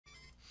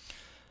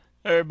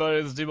Hey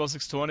everybody, this is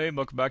Debo620.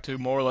 Welcome back to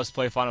more or less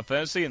play Final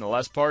Fantasy. In the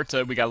last part,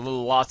 we got a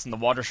little lost in the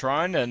water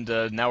shrine, and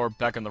now we're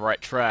back on the right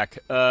track.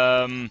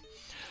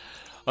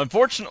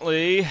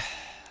 Unfortunately,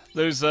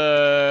 those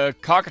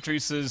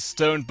cockatrices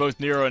stoned both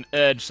Nero and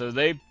Edge, so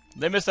they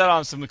missed out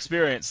on some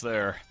experience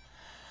there.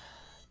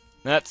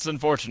 That's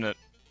unfortunate.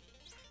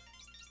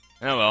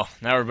 Oh well,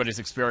 now everybody's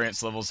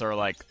experience levels are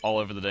like all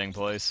over the dang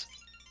place.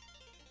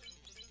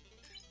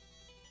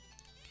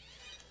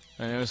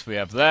 Anyways, we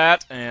have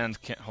that,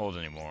 and can't hold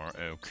anymore.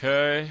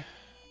 Okay.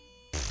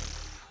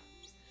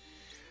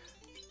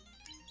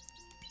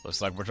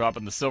 Looks like we're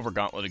dropping the silver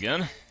gauntlet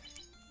again.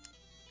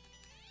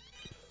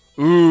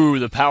 Ooh,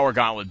 the power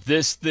gauntlet.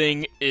 This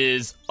thing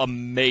is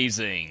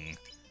amazing.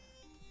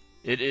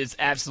 It is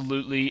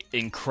absolutely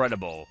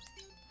incredible.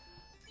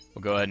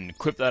 We'll go ahead and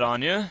equip that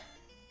on you.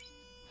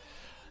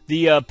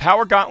 The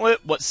power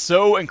gauntlet, what's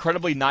so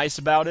incredibly nice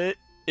about it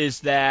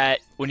is that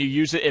when you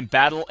use it in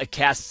battle, it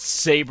casts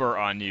Saber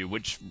on you,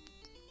 which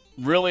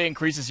really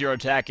increases your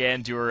attack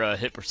and your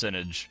hit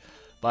percentage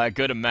by a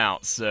good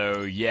amount.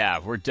 So, yeah,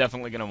 we're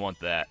definitely going to want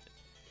that.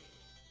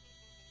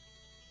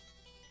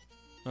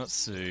 Let's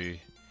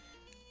see.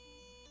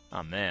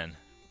 Oh, man.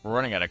 We're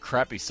running out of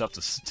crappy stuff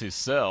to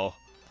sell.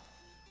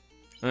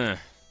 Come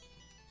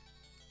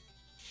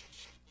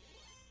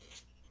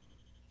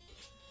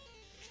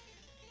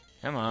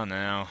on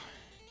now.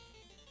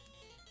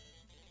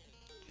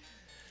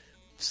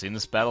 Seen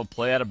this battle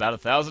play out about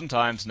 1,000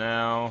 times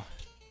now.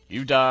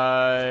 You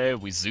die,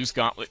 we Zeus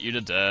gauntlet you to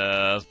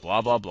death,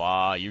 blah blah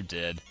blah, you're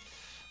dead.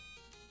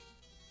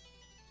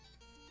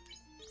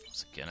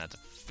 Once again, I have to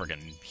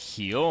friggin'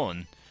 heal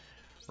and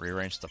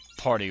rearrange the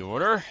party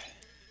order.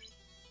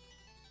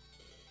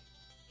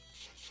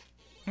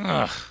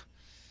 Ugh.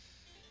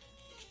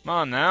 Come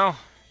on now.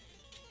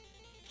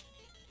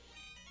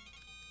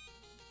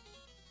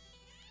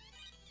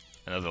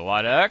 Another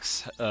light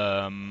axe.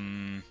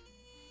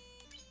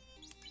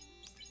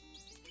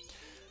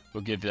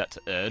 We'll give that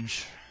to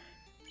Edge.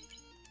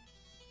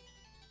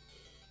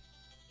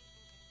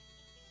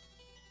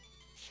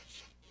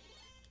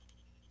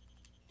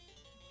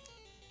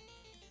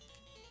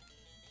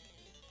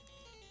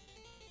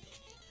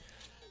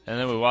 And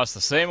then we watch the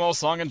same old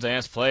song and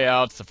dance play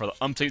out for the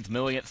umpteenth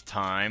millionth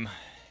time.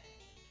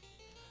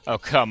 Oh,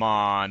 come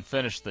on.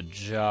 Finish the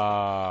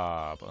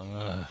job.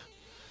 Ugh.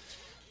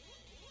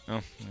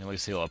 Oh, at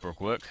least heal up real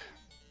quick.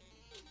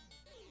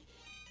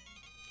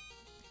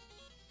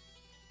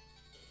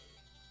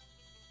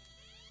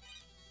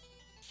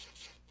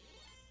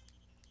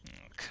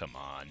 Come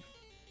on.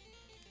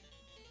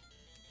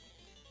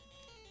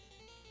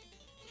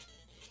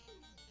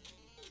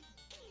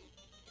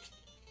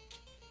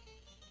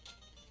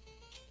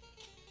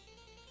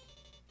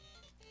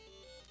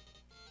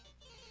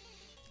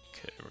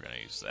 Okay, we're gonna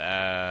use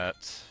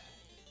that.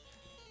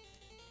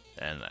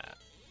 And that.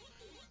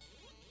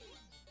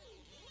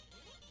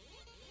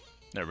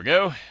 There we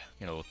go.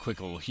 Get a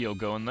quick little heal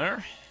going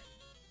there.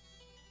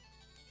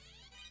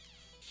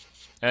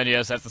 And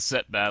yes, that's a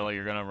set battle.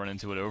 You're gonna run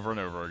into it over and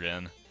over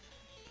again.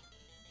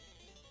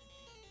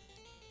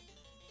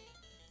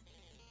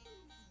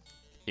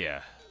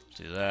 Yeah.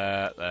 Do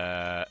that,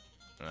 that.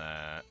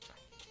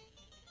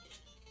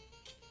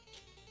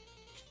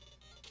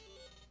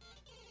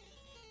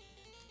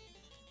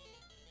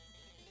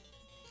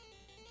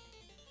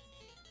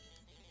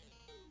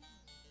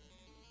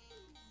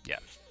 Yeah,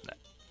 that.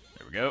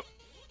 There we go.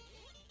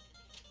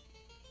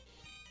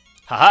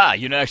 Haha,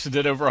 you actually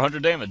did over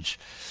 100 damage.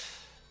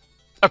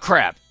 Oh,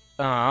 crap.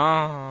 Oh,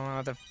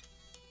 I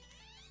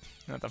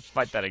have to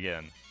fight that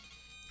again.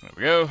 There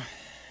we go.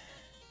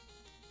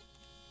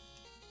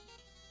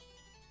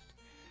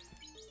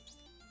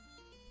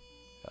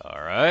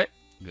 Alright,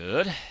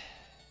 good.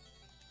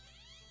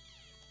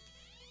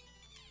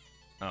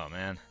 Oh,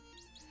 man.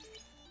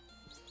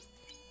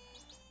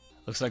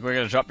 Looks like we're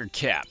gonna drop your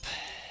cap.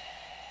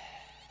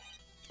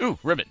 Ooh,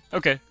 ribbon.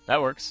 Okay,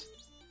 that works.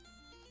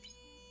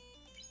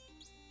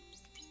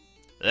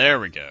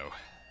 There we go.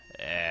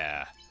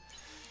 Yeah.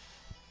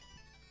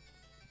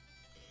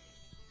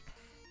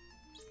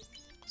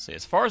 See,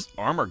 as far as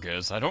armor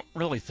goes, I don't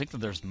really think that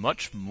there's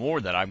much more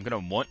that I'm gonna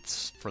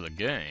want for the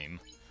game.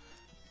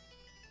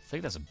 I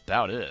think that's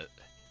about it.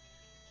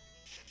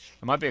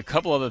 There might be a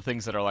couple other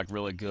things that are like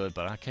really good,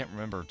 but I can't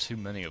remember too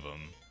many of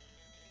them.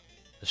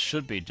 This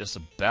should be just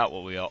about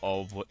what we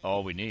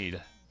all we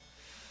need.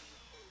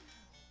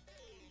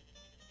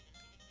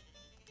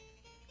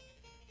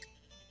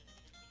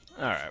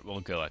 Alright,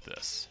 we'll go like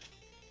this.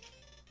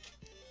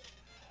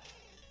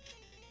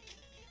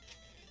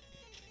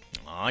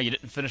 Aw, you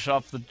didn't finish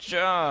off the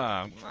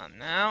job. Come on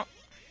now.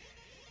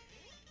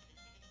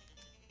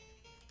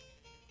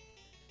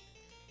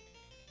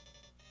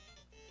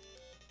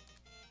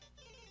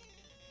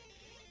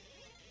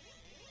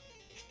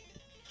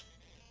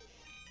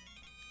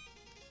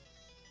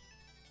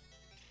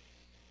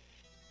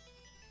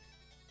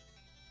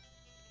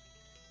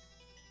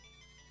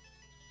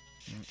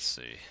 Let's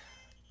see.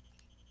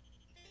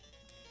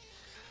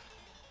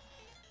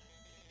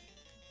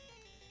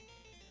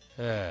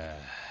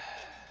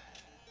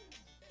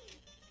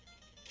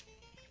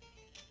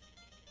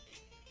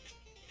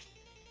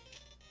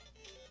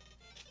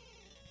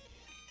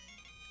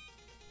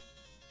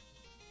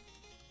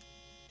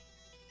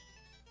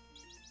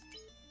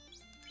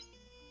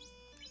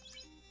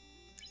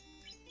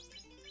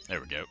 There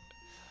we go.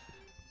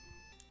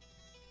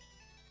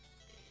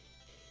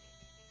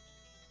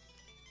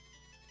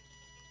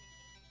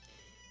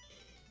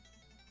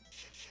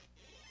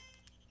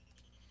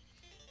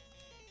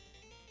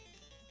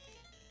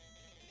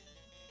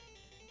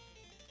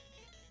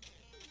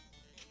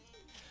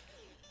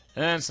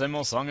 And same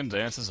old song and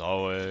dance as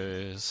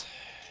always.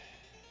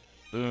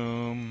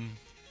 Boom.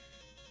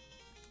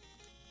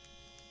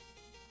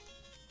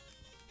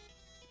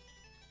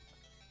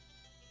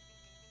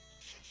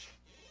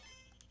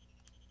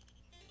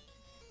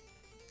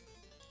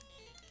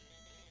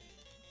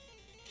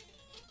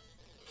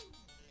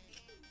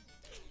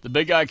 The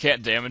big guy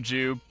can't damage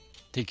you.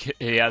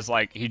 He has,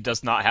 like, he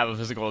does not have a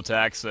physical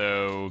attack,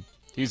 so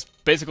he's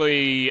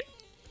basically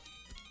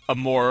a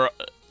more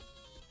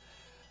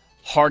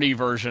hardy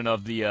version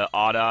of the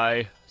Odd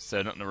Eye, so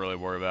nothing to really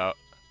worry about.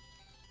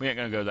 We ain't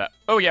gonna go that.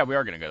 Oh yeah, we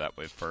are gonna go that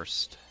way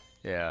first.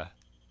 Yeah,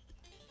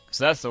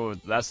 so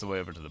that's the way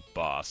over to the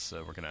boss.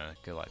 So we're gonna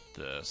go like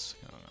this,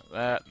 go like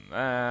that and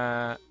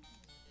that,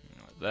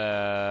 like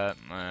that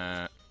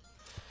and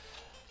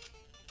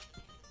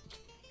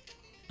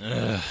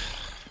that. Ugh.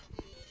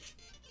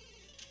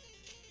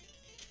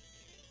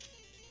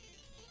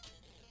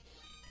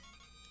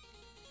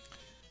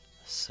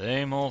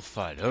 Same old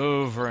fight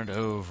over and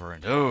over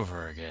and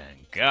over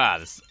again.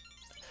 God, this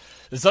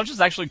dungeon's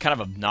actually kind of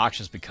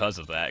obnoxious because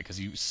of that, because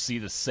you see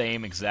the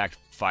same exact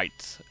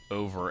fight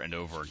over and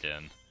over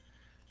again.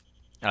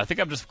 And I think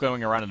I'm just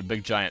going around in a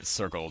big giant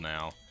circle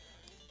now.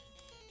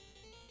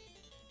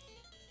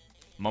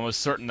 I'm almost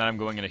certain that I'm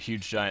going in a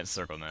huge giant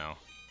circle now.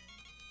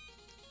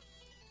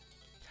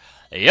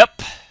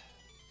 Yep.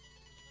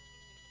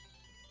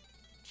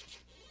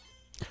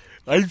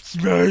 I'm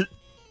smart.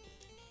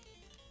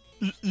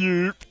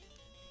 Yep.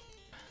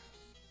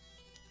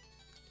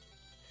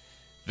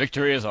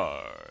 Victory is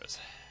ours.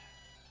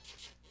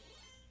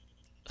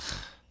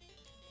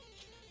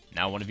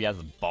 Now one of you has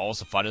the balls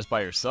to fight us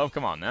by yourself?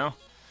 Come on now.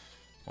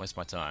 Waste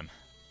my time.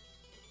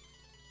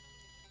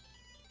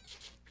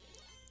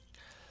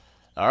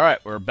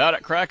 Alright, we're about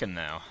at Kraken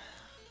now.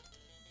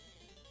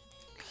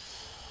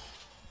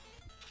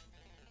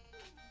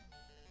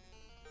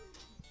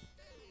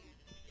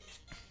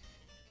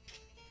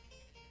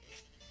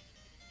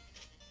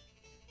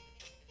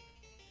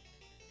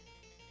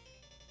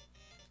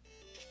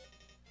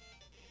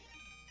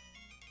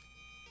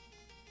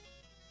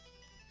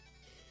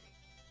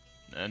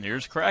 And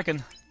here's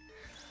Kraken.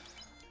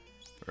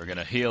 We're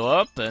gonna heal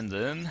up and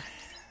then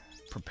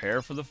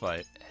prepare for the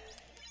fight.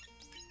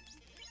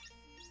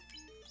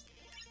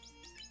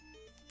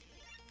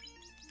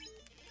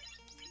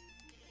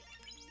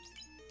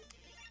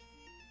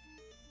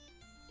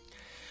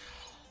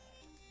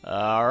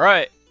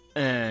 Alright,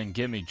 and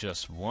give me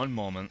just one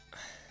moment.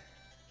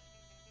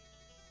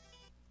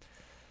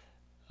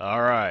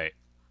 Alright,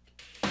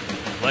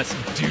 let's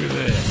do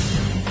this.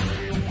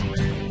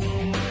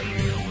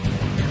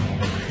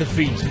 The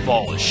fiend's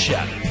ball is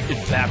shattered,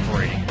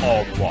 evaporating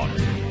all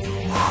water.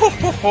 Ho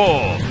ho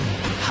ho!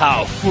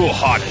 How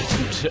foolhardy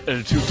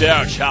to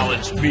dare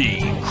challenge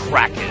me,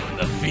 Kraken,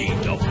 the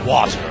fiend of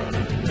water.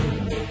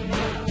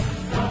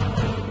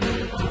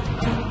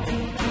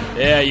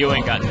 Yeah, you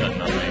ain't got nothing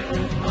on me.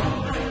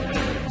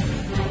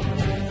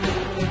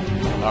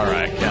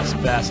 Alright, cast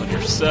Bass on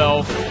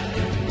yourself.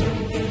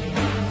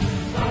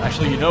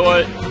 Actually, you know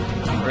what?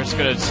 We're just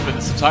gonna spend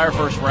this entire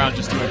first round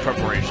just doing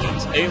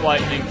preparations. A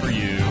lightning for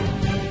you.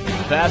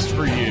 Fast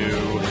for you.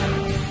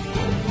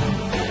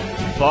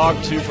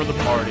 Fog 2 for the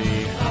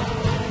party.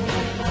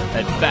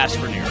 And fast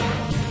for Nero.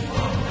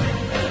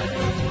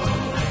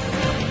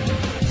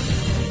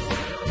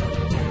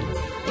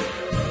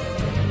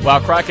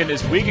 While Kraken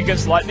is weak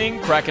against lightning,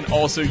 Kraken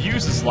also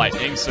uses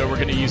lightning, so we're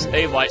going to use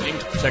a lightning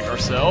to protect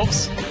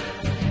ourselves.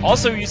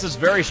 Also uses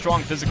very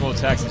strong physical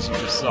attacks, as you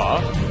just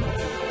saw.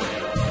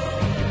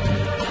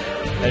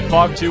 And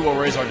Fog 2 will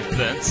raise our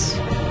defense.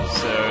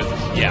 So,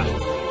 yeah.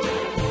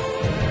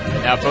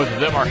 Now both of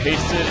them are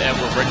hasted and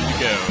we're ready to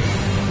go.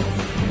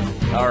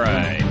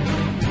 Alright.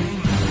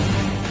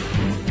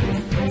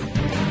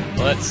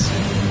 Let's see.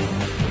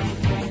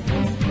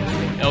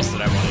 What else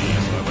did I want to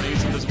use? Do I want to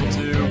use Invisible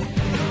 2?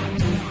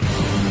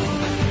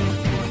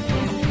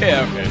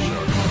 Yeah, okay,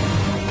 sure.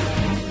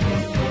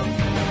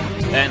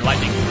 And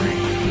Lightning 3.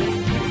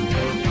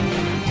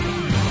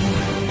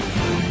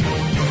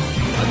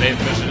 I may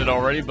have mentioned it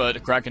already,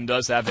 but Kraken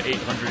does have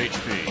 800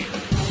 HP.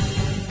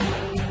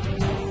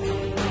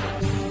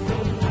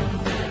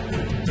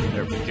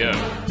 There we go.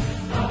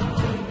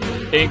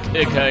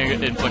 It kind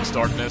of inflicts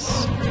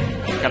darkness.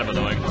 Kind of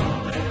annoying.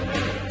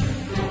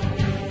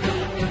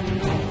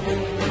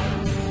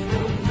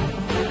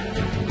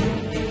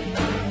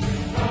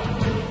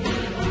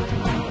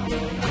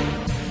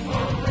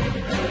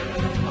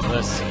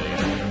 Let's see.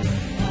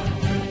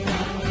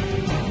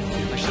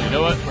 Actually, you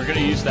know what? We're going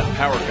to use that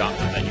power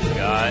gauntlet that you've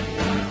got.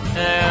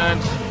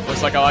 And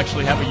looks like I'll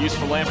actually have a use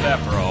for Lamp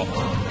after all.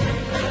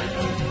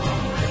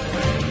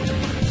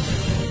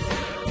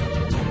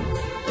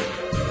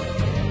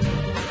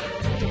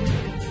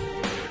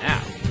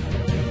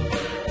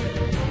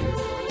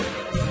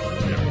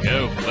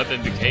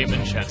 weapon became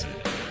enchanted.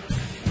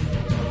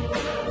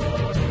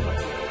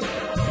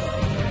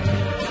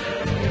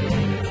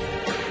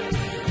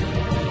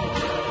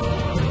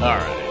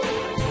 Alright.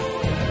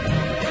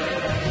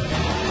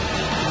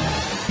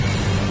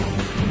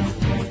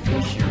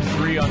 Cure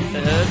 3 on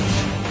edge.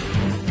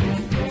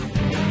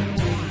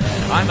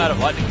 And I'm out of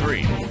lightning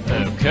 3.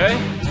 Okay.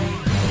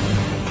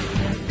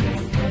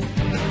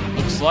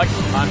 Looks like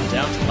I'm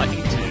down to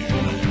lightning 2.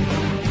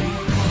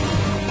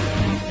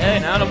 Okay,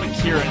 now it'll be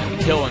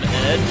kill an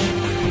edge.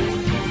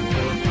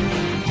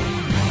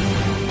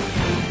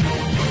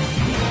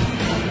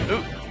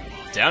 Ooh,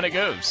 down it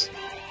goes.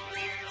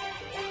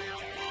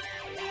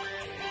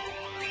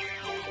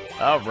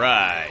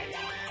 Alright.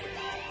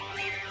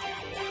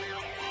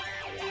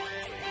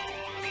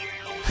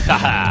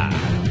 Haha.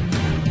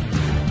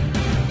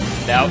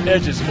 Now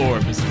Edge's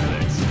orb is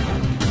fixed.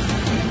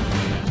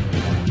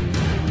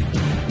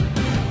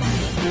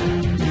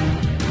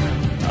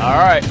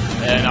 Alright,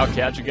 and I'll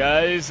catch you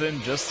guys in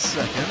just a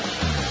second.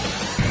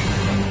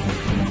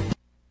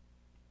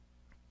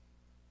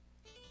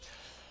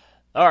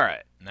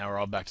 Alright, now we're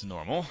all back to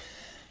normal.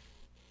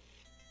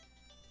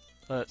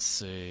 Let's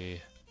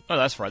see. Oh,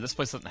 that's right, this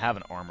place doesn't have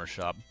an armor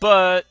shop,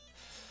 but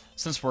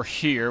since we're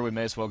here, we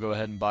may as well go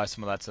ahead and buy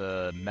some of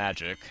that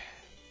magic.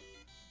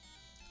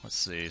 Let's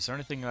see, is there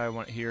anything I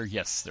want here?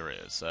 Yes, there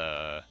is.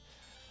 Yeah,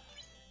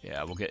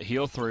 we'll get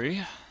heal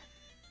 3.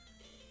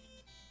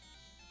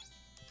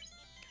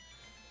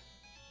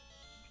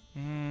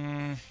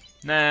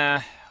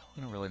 Nah,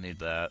 we don't really need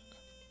that.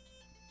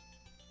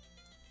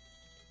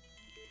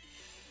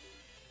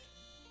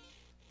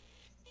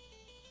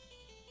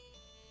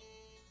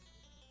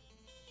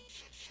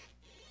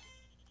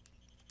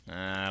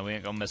 We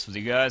ain't gonna mess with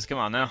you guys. Come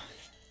on now.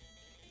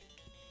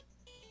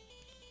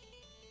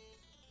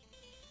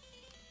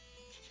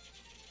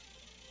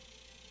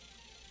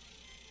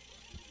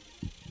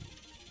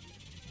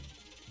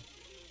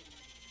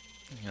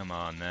 Come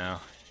on now.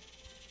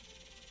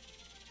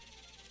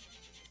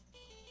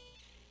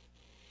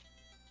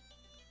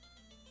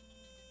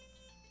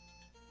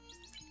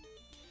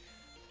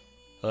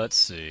 Let's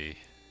see.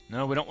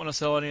 No, we don't want to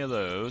sell any of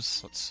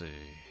those. Let's see.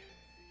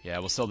 Yeah,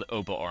 we'll sell the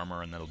Opal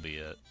armor and that'll be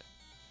it.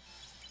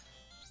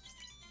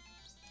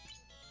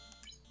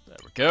 There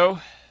we go.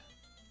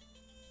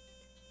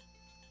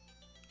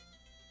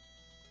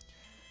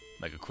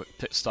 Make a quick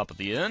pit stop at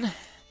the inn. And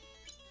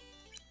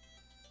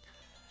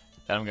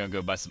I'm gonna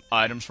go buy some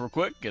items real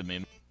quick. Give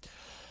me.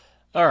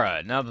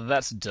 Alright, now that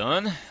that's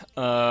done,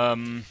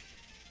 we're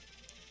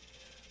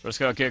just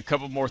gonna get a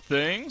couple more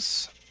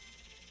things.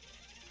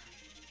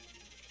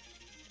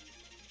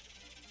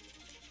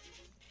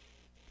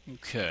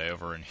 Okay,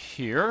 over in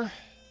here.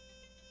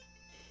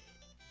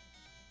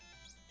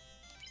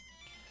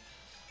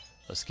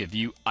 Let's give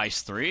you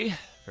Ice 3.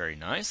 Very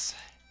nice.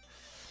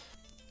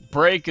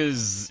 Break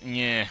is,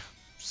 yeah,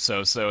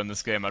 so-so in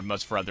this game. I'd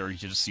much rather you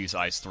just use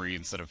Ice 3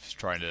 instead of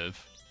trying to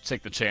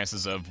take the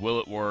chances of will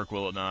it work,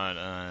 will it not.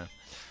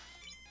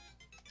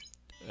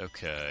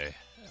 Okay,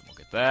 and we'll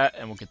get that,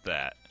 and we'll get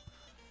that.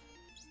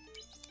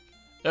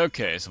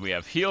 Okay, so we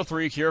have Heal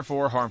 3, Cure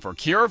 4, Harm 4.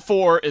 Cure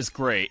 4 is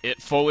great. It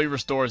fully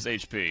restores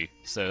HP,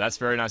 so that's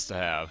very nice to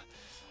have.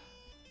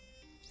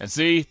 And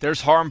see,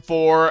 there's Harm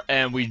 4,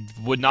 and we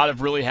would not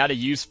have really had a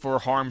use for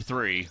Harm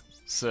 3.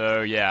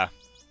 So, yeah.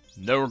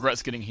 No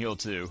regrets getting Heal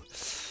 2.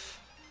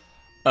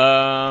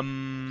 That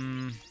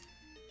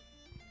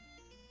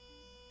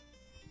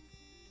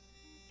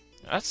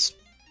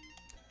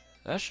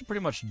should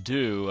pretty much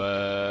do,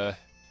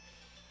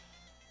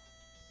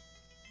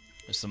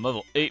 There's some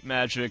level 8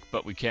 magic,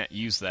 but we can't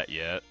use that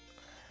yet.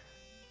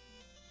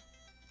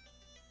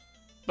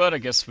 But I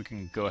guess we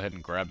can go ahead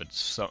and grab it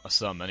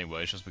some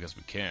anyways, just because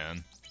we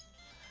can.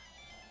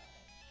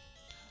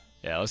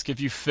 Yeah, let's give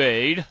you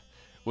Fade,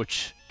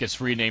 which gets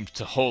renamed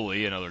to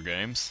Holy in other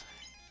games.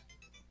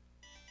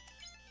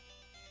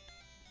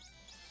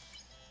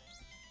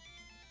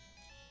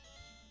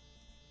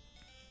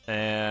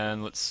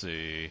 And let's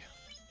see.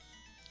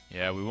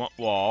 Yeah, we want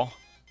Wall.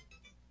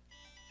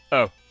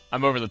 Oh,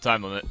 I'm over the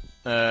time limit.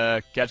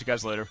 Catch you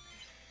guys later.